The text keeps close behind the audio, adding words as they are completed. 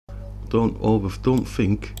don't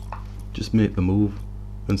think, just make the move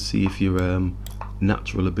and see if your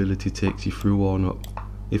natural ability takes you through or not.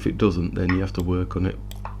 If it doesn't, then you have to work on it.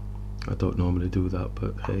 I don't normally do that,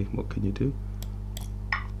 but hey, what can you do?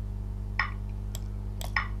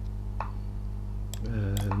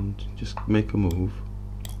 And just make a move.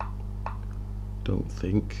 Don't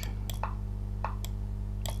think.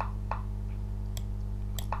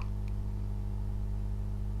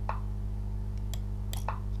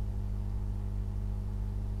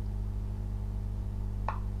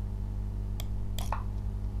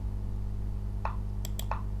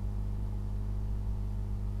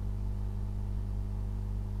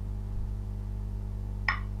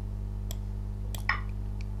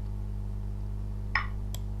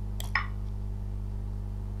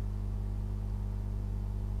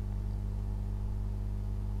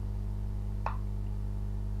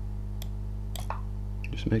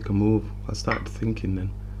 Just make a move. I started thinking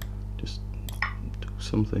then. Just do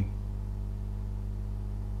something.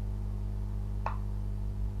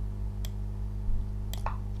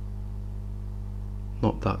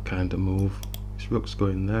 Not that kind of move. This rook's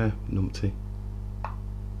going there, numpty.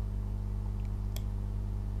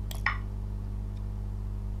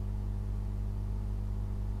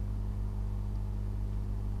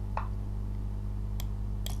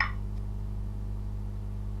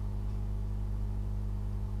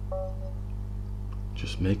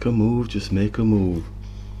 Just make a move, just make a move.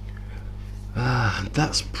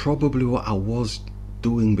 That's probably what I was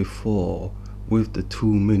doing before with the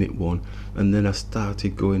 2-minute one, and then I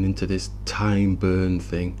started going into this time burn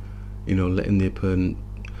thing, you know, letting the opponent,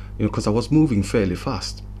 you know, because I was moving fairly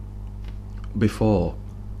fast before,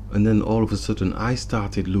 and then all of a sudden I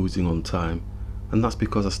started losing on time, and that's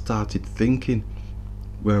because I started thinking,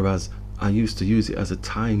 whereas I used to use it as a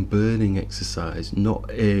time burning exercise, not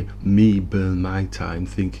a me burn my time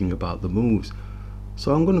thinking about the moves.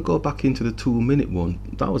 So I'm going to go back into the 2-minute one.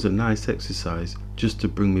 That was a nice exercise just to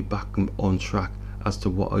bring me back on track as to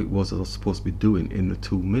what it was I was supposed to be doing in the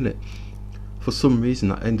 2-minute. For some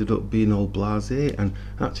reason I ended up being all blasé and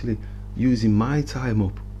actually using my time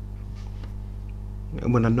up,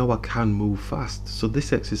 and when I know I can move fast. So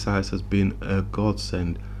this exercise has been a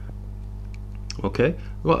godsend. Okay,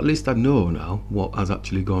 well, at least I know now what has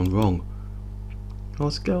actually gone wrong. I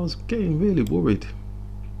was getting really worried.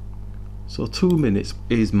 So 2 minutes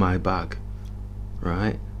is my bag,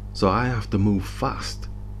 right? So I have to move fast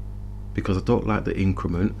because I don't like the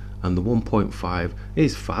increment, and the 1.5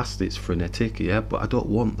 is fast, it's frenetic, yeah, but I don't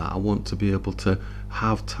want that. I want to be able to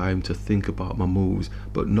have time to think about my moves,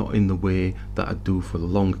 but not in the way that I do for the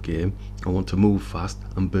longer game. I want to move fast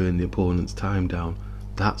and burn the opponent's time down.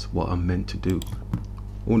 That's what I'm meant to do.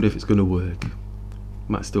 I wonder if it's going to work.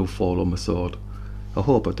 Might still fall on my sword. I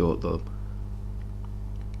hope I don't though.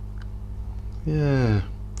 Yeah,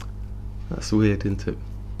 that's weird, isn't it?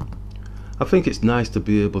 I think it's nice to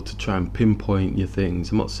be able to try and pinpoint your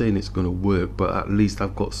things. I'm not saying it's going to work, but at least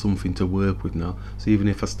I've got something to work with now. So even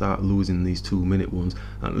if I start losing these 2-minute ones,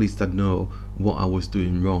 at least I know what I was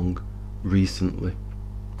doing wrong recently,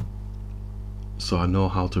 so I know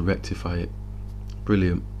how to rectify it.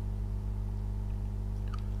 Brilliant.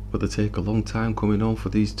 But they take a long time coming on for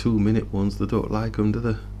these 2-minute ones. They don't like them, do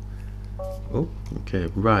they? Oh, okay,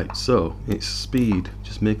 right, so it's speed.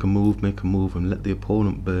 Just make a move, and let the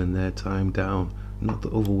opponent burn their time down, not the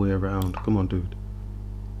other way around. Come on, dude.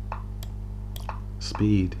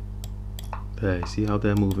 Speed. There, see how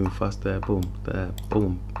they're moving fast there? Boom, there,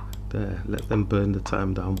 boom, there. Let them burn the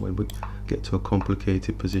time down when we get to a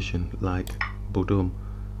complicated position, like boom.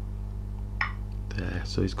 There,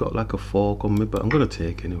 so he's got like a fork on me, but I'm going to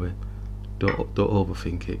take anyway. Don't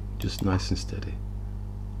overthink it, just nice and steady.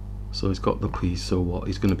 So he's got the piece, so what?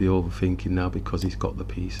 He's going to be overthinking now because he's got the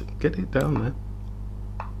piece. Get it down there.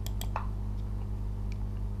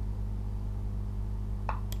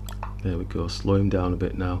 There we go, slow him down a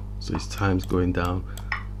bit now. So his time's going down.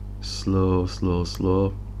 Slow, slow,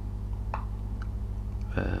 slow.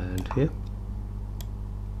 And here.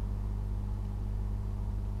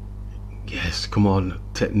 Yes, come on,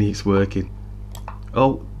 technique's working.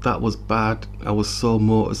 Oh, that was bad. I was so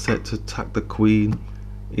motor set to attack the queen.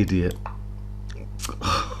 Idiot.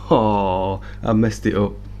 Oh, I messed it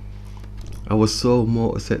up. I was so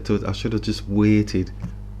motor set to it. I should have just waited.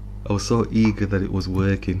 I was so eager that it was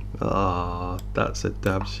working. Ah, that's a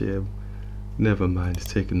damn shame. Never mind,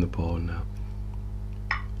 it's taking the pawn now.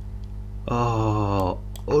 Oh,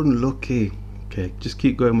 unlucky. Okay, just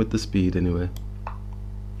keep going with the speed anyway.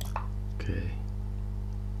 Okay.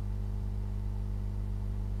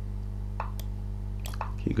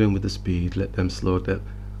 Keep going with the speed, let them slow down.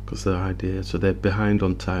 Because their idea, so they're behind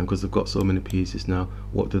on time because they've got so many pieces now.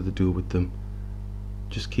 What do they do with them?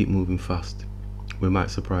 Just keep moving fast. We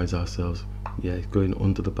might surprise ourselves. Yeah, he's going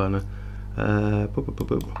under the banner.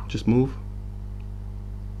 Just move.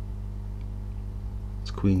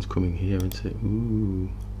 This queen's coming here, isn't it? Ooh,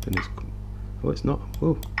 then it's, oh, it's not.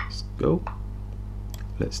 Oh, let's go.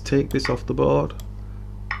 Let's take this off the board.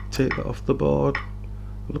 Take that off the board.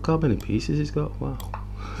 Look how many pieces he's got. Wow.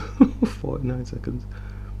 49 seconds.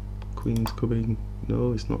 Queen's coming.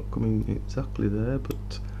 No, it's not coming exactly there,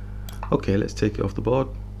 but okay, let's take it off the board.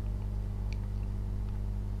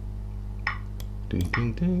 Ding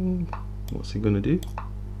ding ding. What's he gonna do?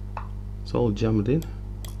 It's all jammed in.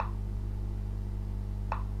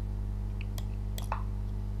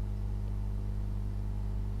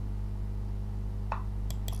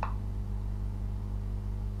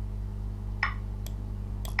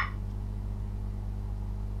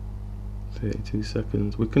 "32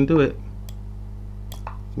 seconds. We can do it.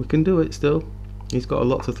 We can do it still." He's got a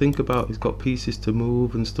lot to think about. He's got pieces to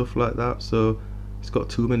move and stuff like that, so he's got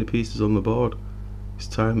too many pieces on the board. His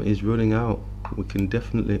time is running out. We can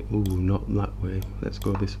definitely... ooh, not that way. Let's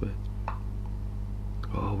go this way.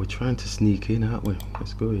 Oh, we're trying to sneak in, aren't we?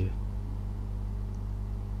 Let's go here.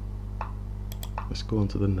 Let's go on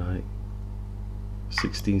to the knight.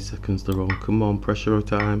 16 seconds to run. Come on, pressure of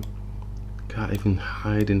time. Can't even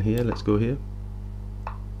hide in here. Let's go here.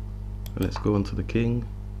 And let's go on to the king.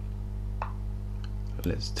 And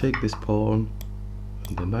let's take this pawn.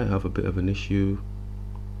 And they might have a bit of an issue.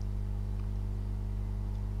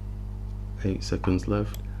 8 seconds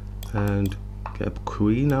left. And get a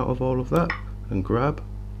queen out of all of that. And grab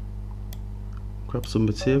some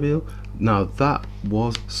material. Now that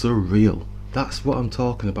was surreal. That's what I'm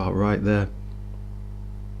talking about right there.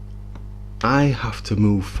 I have to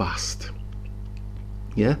move fast.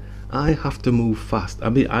 Yeah, I have to move fast. I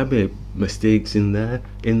mean, I made mistakes in there,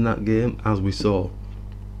 in that game, as we saw.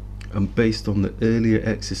 And based on the earlier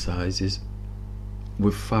exercises,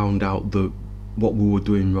 we've found out what we were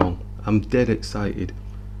doing wrong. I'm dead excited.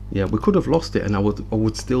 Yeah, we could have lost it and I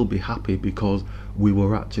would still be happy because we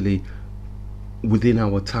were actually within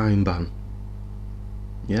our time ban.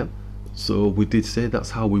 Yeah, so we did say that's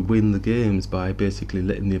how we win the games, by basically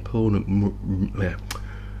letting the opponent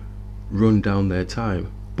run down their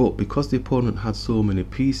time. But because the opponent had so many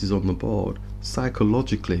pieces on the board,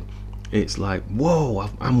 psychologically it's like, whoa,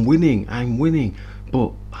 I'm winning,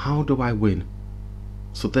 but how do I win?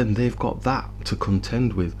 So then they've got that to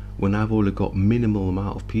contend with when I've only got minimal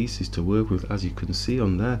amount of pieces to work with, as you can see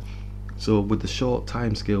on there. So with the short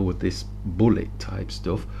time scale with this bullet type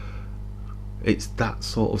stuff, it's that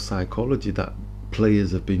sort of psychology that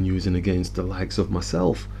players have been using against the likes of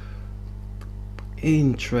myself.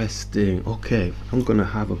 Interesting. Okay, I'm gonna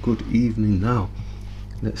have a good evening now.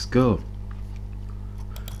 Let's go.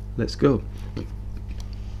 Let's go.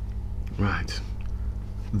 Right,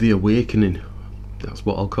 the awakening. That's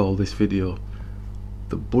what I'll call this video.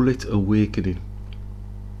 The bullet awakening.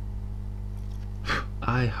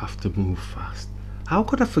 I have to move fast. How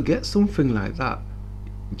could I forget something like that?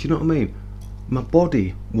 Do you know what I mean? My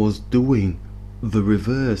body was doing the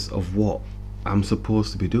reverse of what I'm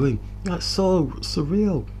supposed to be doing. That's so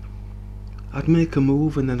surreal. I'd make a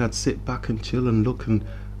move and then I'd sit back and chill and look and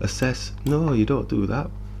assess. No, you don't do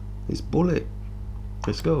that. It's bullet.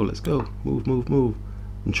 Let's go, let's go. Move, move, move.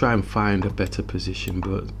 And try and find a better position,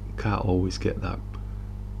 but can't always get that.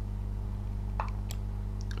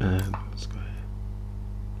 Let's go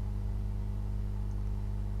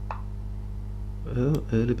here. Oh,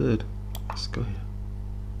 early bird. Let's go here.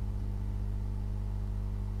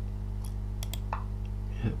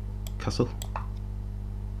 Yep, castle.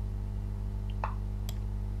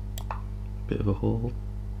 Bit of a hole.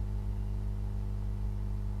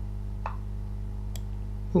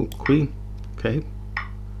 Oh, queen. Okay.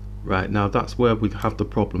 Right, now that's where we have the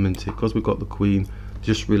problem, isn't it? Because we've got the queen,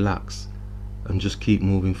 just relax and just keep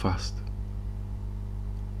moving fast.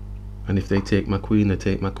 And if they take my queen, they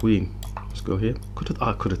take my queen. Let's go here.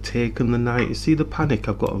 I could have taken the knight. You see the panic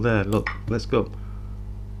I've got there? Look, let's go.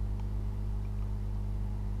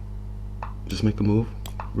 Just make a move.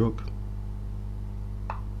 Rook.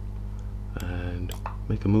 And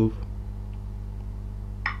make a move.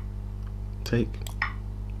 Take.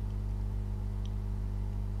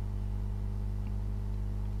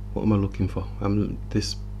 What am I looking for?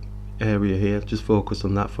 This area here. Just focus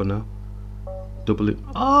on that for now. Double it.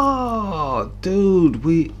 Oh, dude,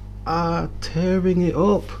 we are tearing it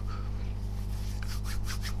up.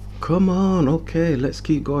 Come on. Okay, let's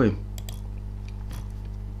keep going.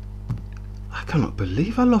 I cannot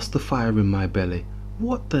believe I lost the fire in my belly.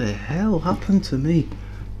 What the hell happened to me?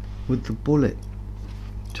 with the bullet.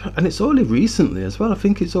 And it's only recently as well. I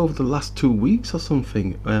think it's over the last 2 weeks or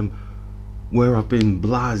something, where I've been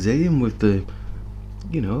blasé with the,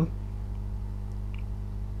 you know.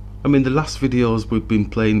 I mean, the last videos we've been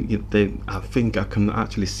playing, I think I can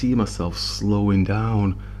actually see myself slowing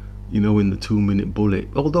down, you know, in the 2-minute bullet.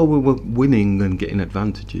 Although we were winning and getting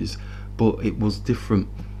advantages, but it was different.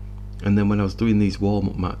 And then when I was doing these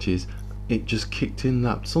warm-up matches, it just kicked in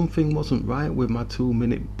that something wasn't right with my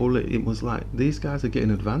 2-minute bullet. It was like, these guys are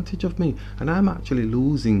getting advantage of me, and I'm actually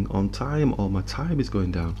losing on time, or my time is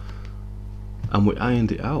going down. And we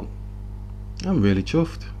ironed it out. I'm really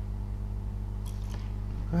chuffed.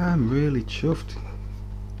 I'm really chuffed.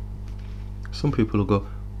 Some people will go,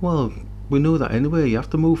 well, we know that anyway, you have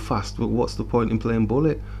to move fast, but what's the point in playing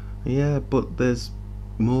bullet? Yeah, but there's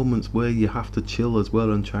moments where you have to chill as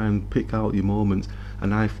well and try and pick out your moments.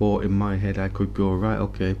 And I thought in my head I could go, right,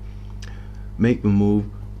 okay, make the move,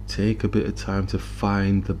 take a bit of time to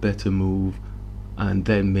find the better move, and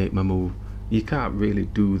then make my move. You can't really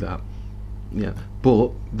do that. Yeah,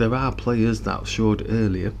 but there are players that showed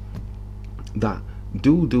earlier that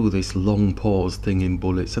do this long pause thing in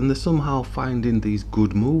bullets, and they're somehow finding these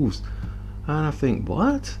good moves. And I think,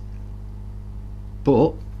 what?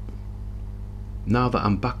 But now that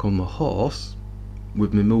I'm back on the horse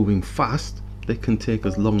with me moving fast, they can take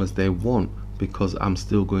as long as they want, because I'm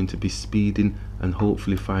still going to be speeding and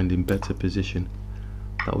hopefully finding better position.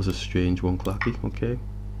 That was a strange one, Clacky. Okay,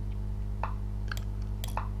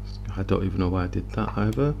 I don't even know why I did that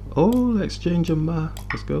either. Oh, exchange and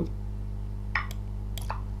let's go.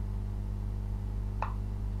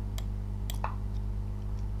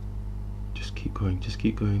 Just keep going, just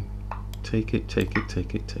keep going. Take it, take it,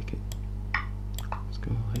 take it, take it. Let's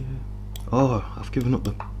go here. Oh, I've given up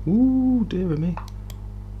the... Ooh, dearie me.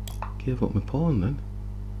 Gave up my pawn then.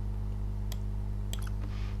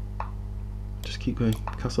 Just keep going.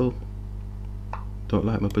 Castle. Don't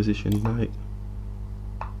like my position, knight.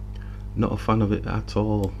 Not a fan of it at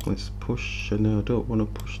all. Let's push. No, I don't want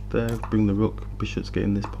to push there. Bring the rook. Bishop's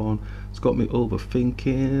getting this pawn. It's got me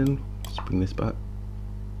overthinking. Let's bring this back.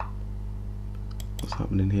 What's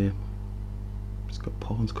happening here? It's got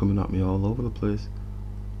pawns coming at me all over the place.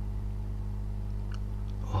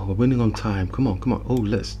 Oh, we're winning on time. Come on, come on. Oh,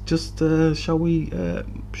 let's just, shall we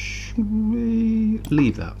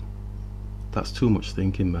leave that? That's too much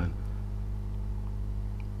thinking, man.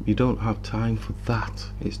 You don't have time for that.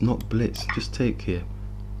 It's not blitz. Just take here.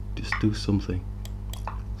 Just do something.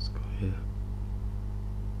 Let's go here.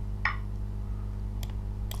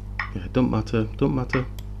 Yeah, don't matter. Don't matter.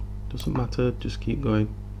 Doesn't matter. Just keep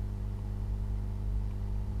going.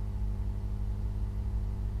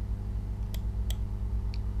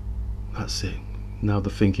 That's it. Now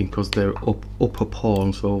they're thinking, because they're up a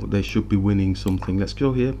pawn, so they should be winning something. Let's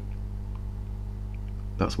go here.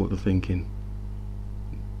 That's what they're thinking.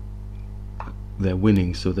 They're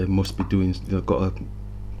winning, so they must be doing. They've got to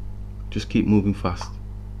just keep moving fast.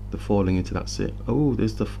 They're falling into that sit. Oh,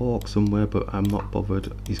 there's the fork somewhere, but I'm not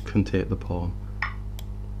bothered. He can take the pawn.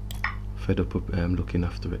 Fed up of looking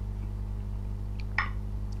after it.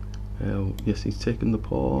 Yes, he's taken the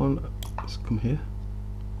pawn. Let's come here.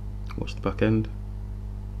 Watch the back end.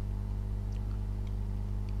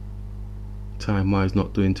 Time wise,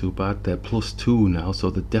 not doing too bad. They're +2 now, so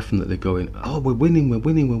they're definitely going, oh, we're winning, we're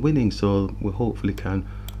winning, we're winning. So we hopefully can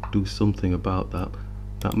do something about that.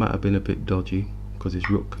 That might have been a bit dodgy, because his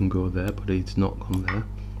rook can go there, but it's not gone there.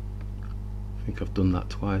 I think I've done that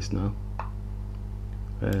twice now.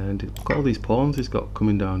 And look at all these pawns he's got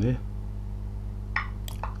coming down here.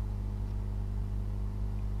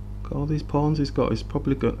 All these pawns he's got. He's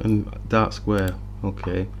probably got a dark square.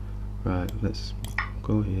 Okay, right, let's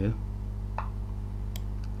go here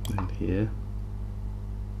and here.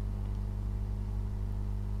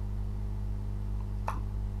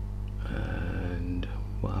 And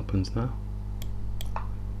what happens now?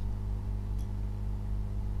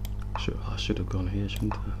 I should have gone here,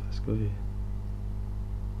 shouldn't I? Let's go here.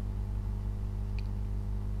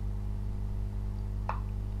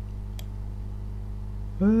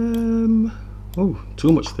 Oh,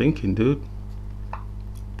 too much thinking, dude.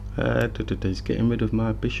 He's getting rid of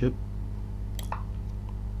my bishop.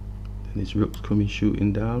 Then his rook's coming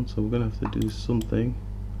shooting down, so we're gonna have to do something.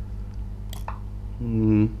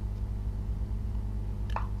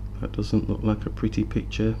 That doesn't look like a pretty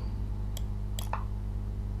picture.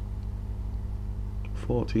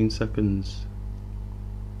 14 seconds.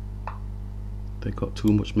 They got too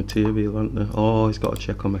much material, haven't they? Oh, he's got to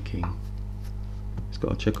check on my king. He's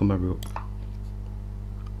got to check on my rook.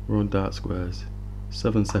 We're on dark squares.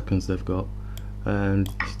 7 seconds they've got, and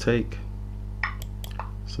take.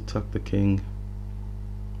 So attack the king.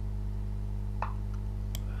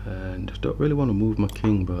 And I don't really want to move my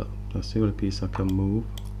king, but that's the only piece I can move.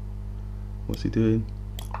 What's he doing?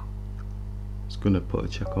 He's gonna put a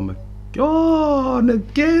check on my... Oh, and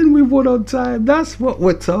again we won on time. That's what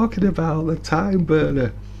we're talking about, the time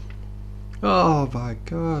burner. Oh my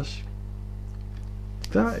gosh.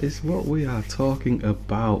 That is what we are talking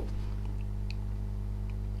about.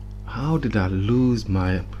 How did I lose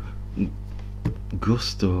my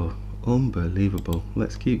gusto? Unbelievable.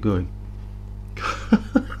 Let's keep going.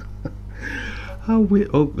 How we...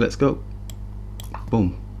 Oh, let's go.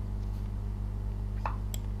 Boom.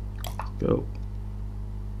 Go.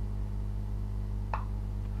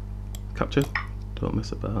 Capture. Don't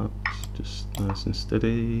mess about. Just nice and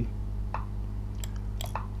steady.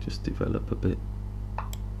 Just develop a bit.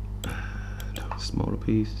 And smaller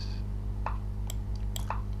piece.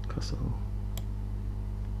 Castle.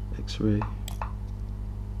 X-ray.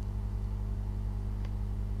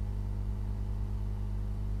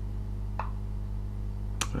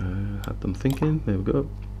 Had them thinking. There we go.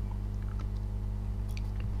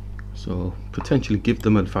 So potentially give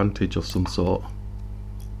them advantage of some sort.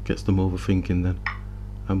 Gets them overthinking then.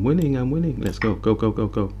 I'm winning, I'm winning. Let's go, go, go, go,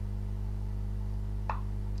 go.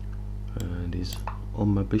 And he's on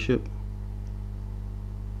my bishop.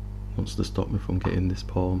 Wants to stop me from getting this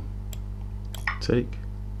pawn. Take.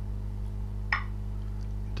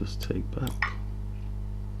 Just take back.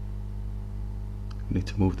 Need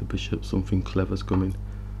to move the bishop. Something clever's coming.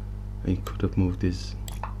 And he could have moved his...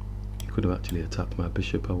 He could have actually attacked my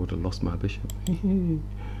bishop. I would have lost my bishop.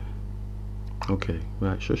 Okay,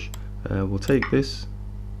 right, shush. We'll take this.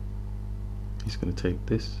 He's going to take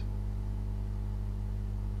this.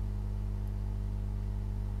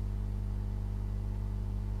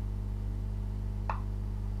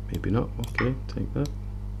 Maybe not. Okay, take that.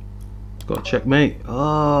 Got a checkmate.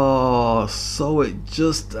 Oh, so it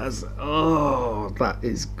just as... Oh, that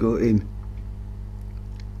is gutting.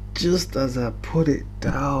 Just as I put it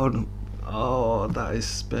down. Oh, that is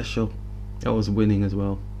special. I was winning as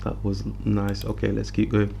well. That was nice. Okay, let's keep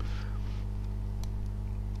going.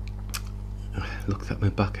 Looked at my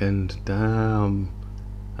back end. Damn.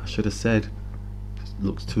 I should have said,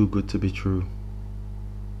 looks too good to be true.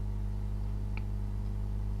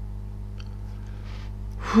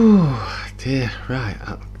 Whew, dear. Right.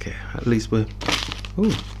 Okay. At least we're...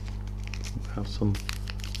 Ooh. Have some...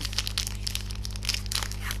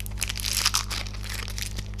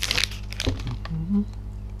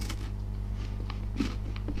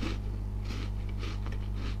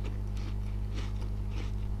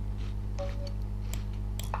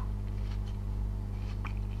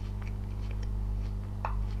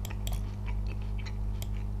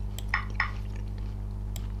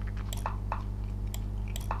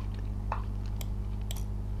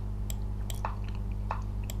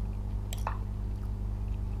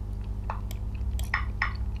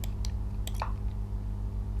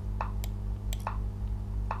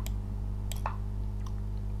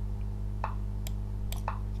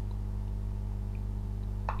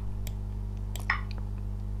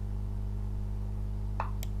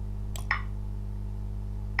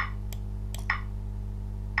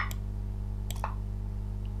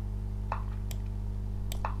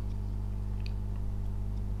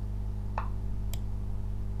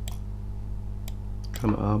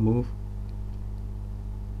 Come on, I'll move.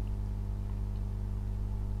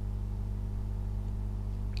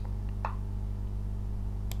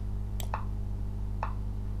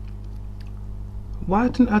 Why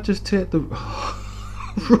didn't I just take the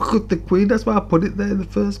rook with the queen? That's why I put it there in the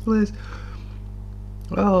first place.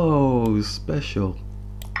 Oh, special.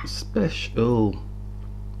 Special.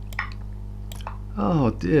 Oh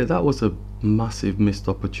dear, that was a massive missed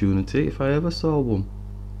opportunity if I ever saw one.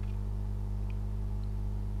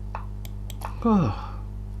 Oh,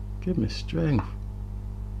 give me strength.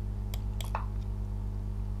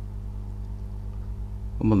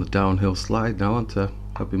 I'm on the downhill slide now, aren't I?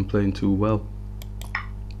 I've been playing too well.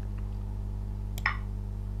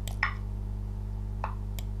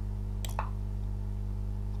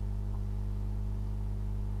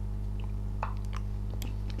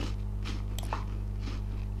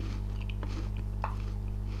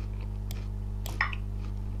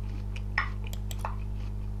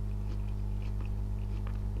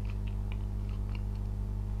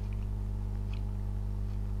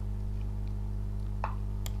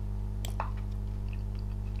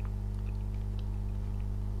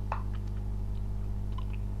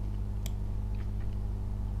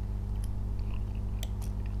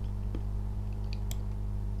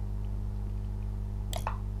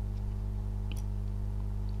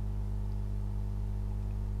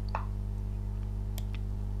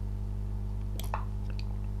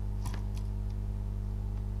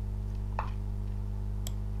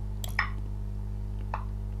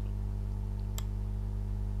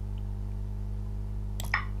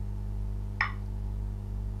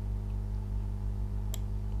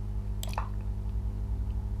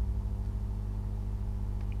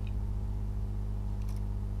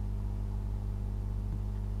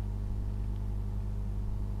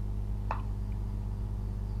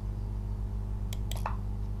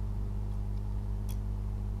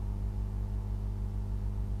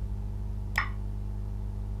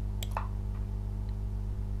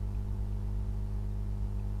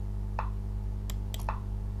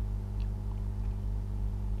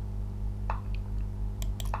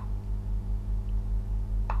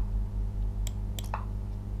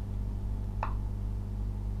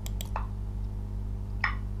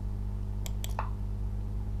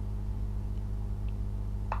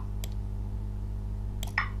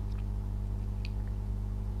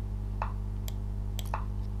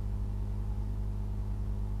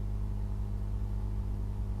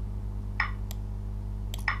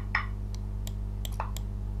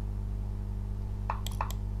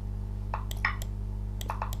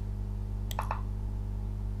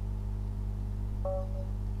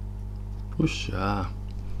 Whoosha.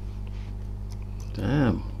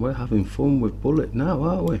 Damn, we're having fun with Bullet now,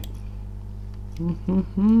 aren't we?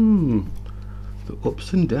 The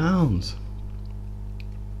ups and downs.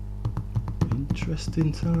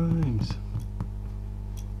 Interesting times.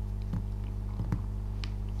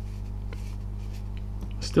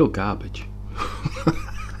 Still garbage.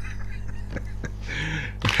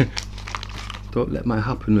 Don't let my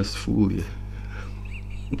happiness fool you.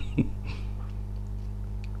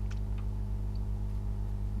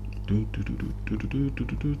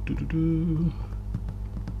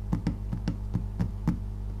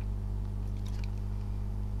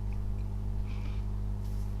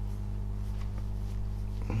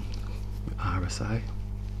 RSI.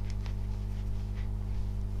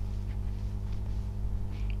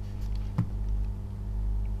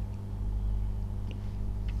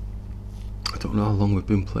 I don't know how long we've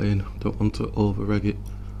been playing. Don't want to over-reg it.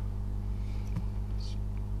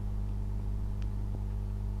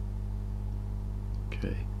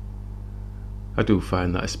 Okay. I do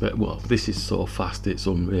find that, well, this is so fast it's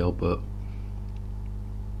unreal, but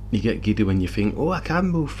you get giddy when you think, oh, I can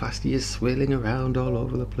move fast. You're swirling around all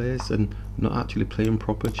over the place and not actually playing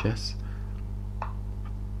proper chess.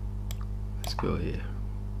 Let's go here.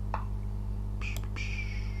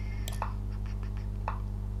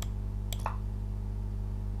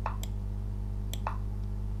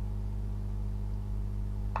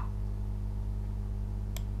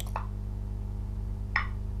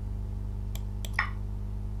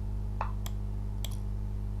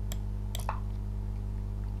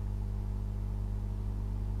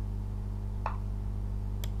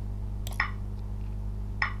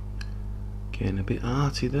 Getting a bit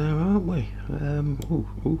arty there, aren't we?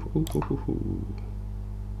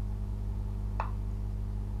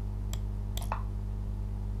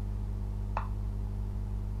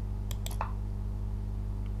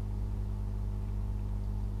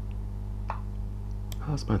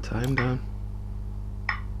 How's my time down?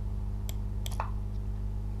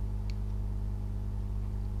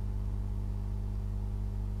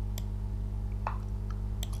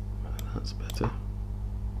 That's better.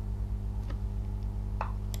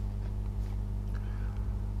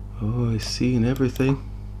 Oh, he's seeing everything.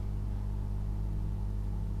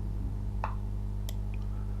 I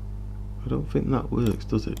don't think that works,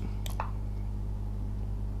 does it?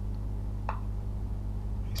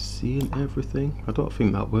 He's seeing everything. I don't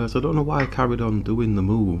think that works. I don't know why I carried on doing the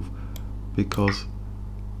move, because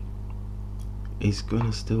he's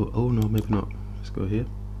gonna still. Oh no, maybe not. Let's go here.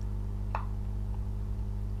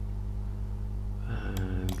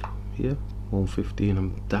 And here. 1:15.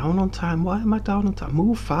 I'm down on time. Why am I down on time?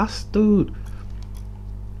 Move fast, dude.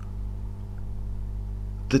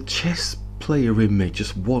 The chess player in me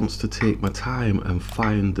just wants to take my time and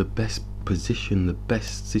find the best position, the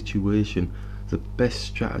best situation, the best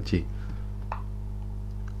strategy.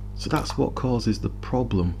 So that's what causes the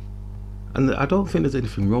problem. And I don't think there's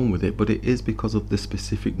anything wrong with it, but it is because of the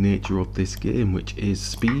specific nature of this game, which is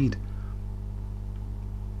speed.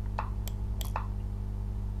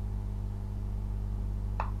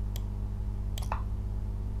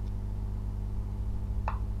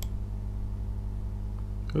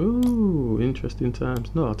 Oh, interesting times.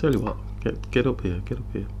 No, I'll tell you what. Get up here. Get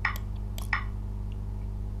up here.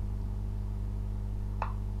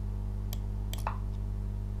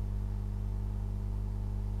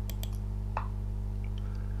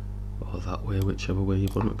 Or that way, whichever way you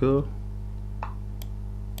want to go.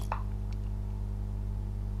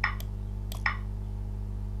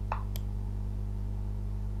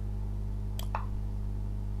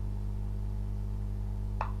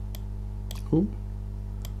 Cool.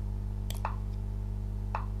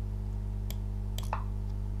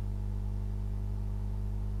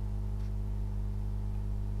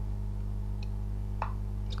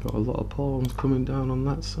 Got a lot of pawns coming down on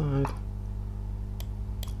that side.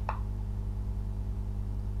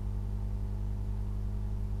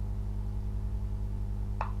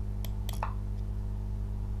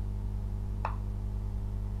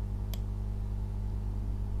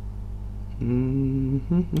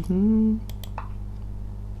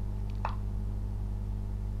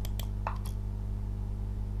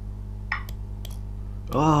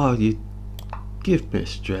 Oh, you give me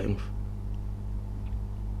strength.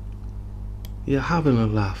 You're having a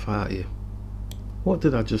laugh, aren't you? What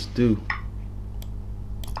did I just do?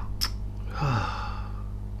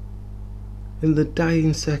 In the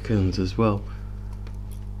dying seconds as well.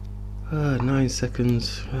 9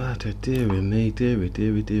 seconds. Dearie me,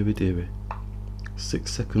 dearie.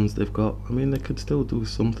 6 seconds they've got. I mean, they could still do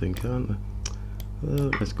something, can't they?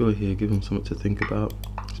 Let's go here, give them something to think about.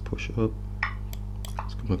 Let's push it up.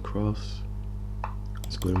 Let's come across.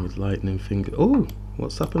 Let's go in with lightning finger. Oh,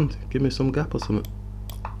 what's happened? Give me some gap or something.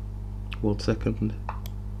 1 second.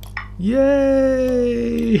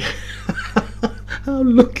 Yay! How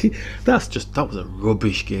lucky. That was a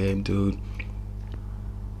rubbish game, dude.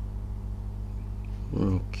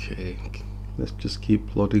 Okay, let's just keep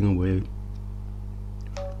plodding away.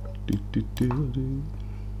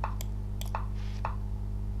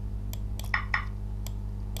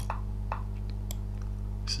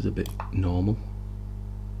 This is a bit normal.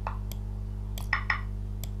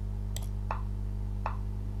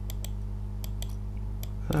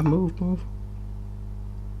 Move.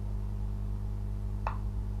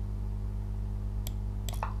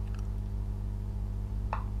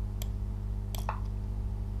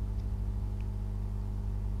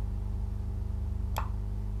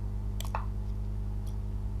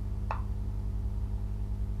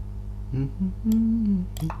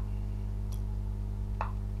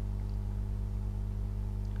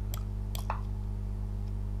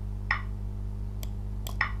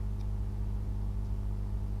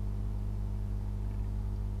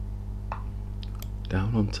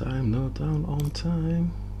 Down on time, no, down on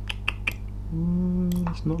time.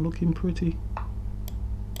 It's not looking pretty.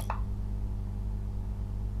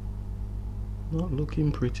 Not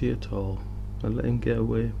looking pretty at all. I let him get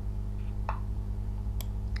away.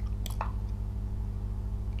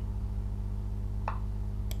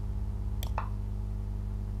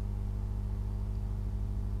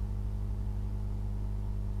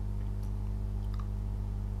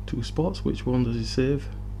 Two spots, which one does he save?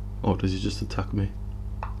 Or does he just attack me?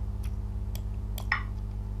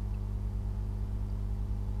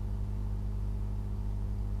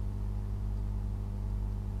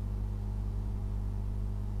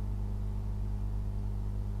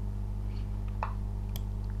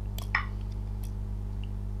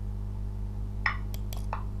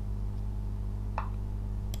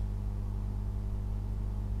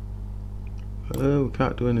 We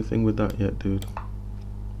can't do anything with that yet, dude.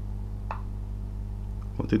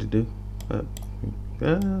 What did he do?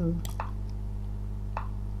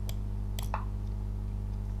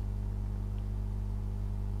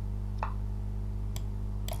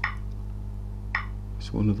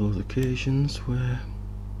 It's one of those occasions where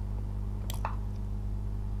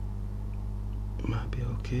it might be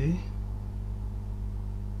okay.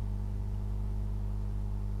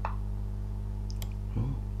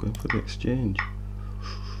 Oh, going for the exchange.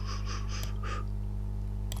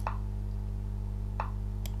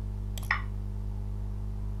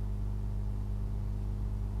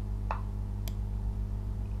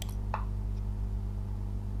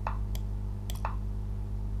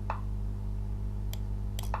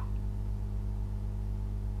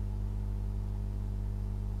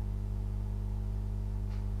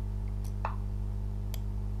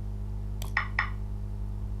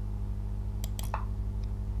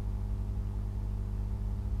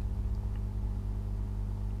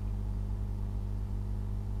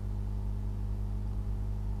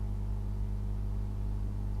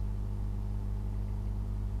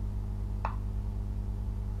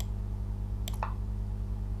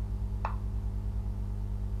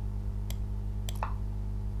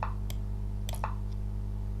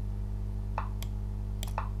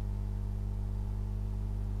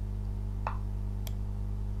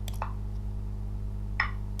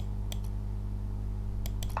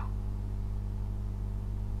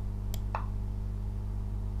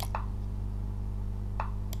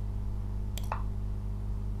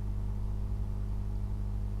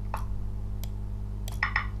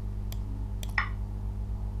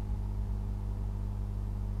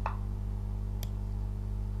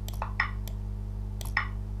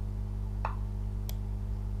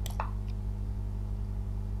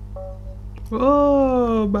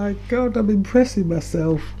 Oh my god, I'm impressing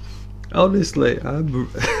myself. Honestly,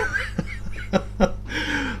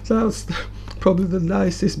 that's probably the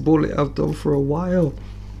nicest bullet I've done for a while.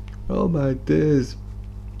 Oh my days.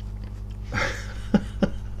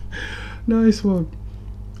 Nice one.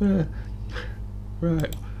 Yeah.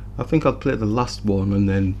 Right. I think I'll play the last one and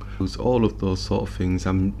then use all of those sort of things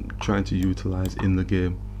I'm trying to utilize in the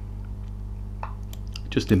game.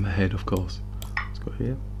 Just in my head, of course. Let's go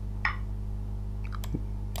here.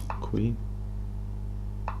 Queen.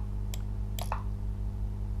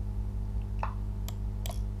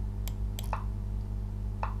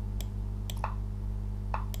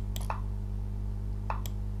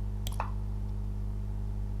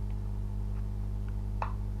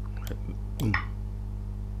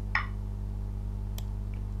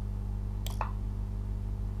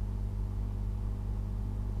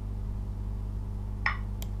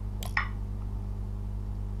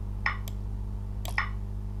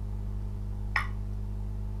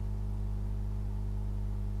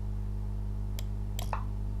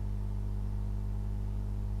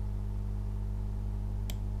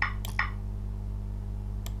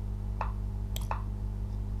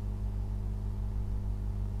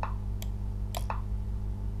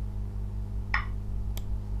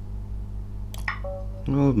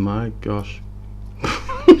 Oh my gosh.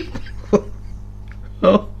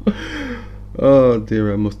 Oh, oh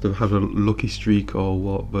dear, I must have had a lucky streak or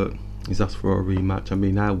what, but he's asked for a rematch. I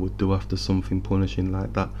mean, I would do after something punishing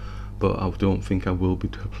like that, but I don't think I will be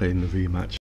playing the rematch.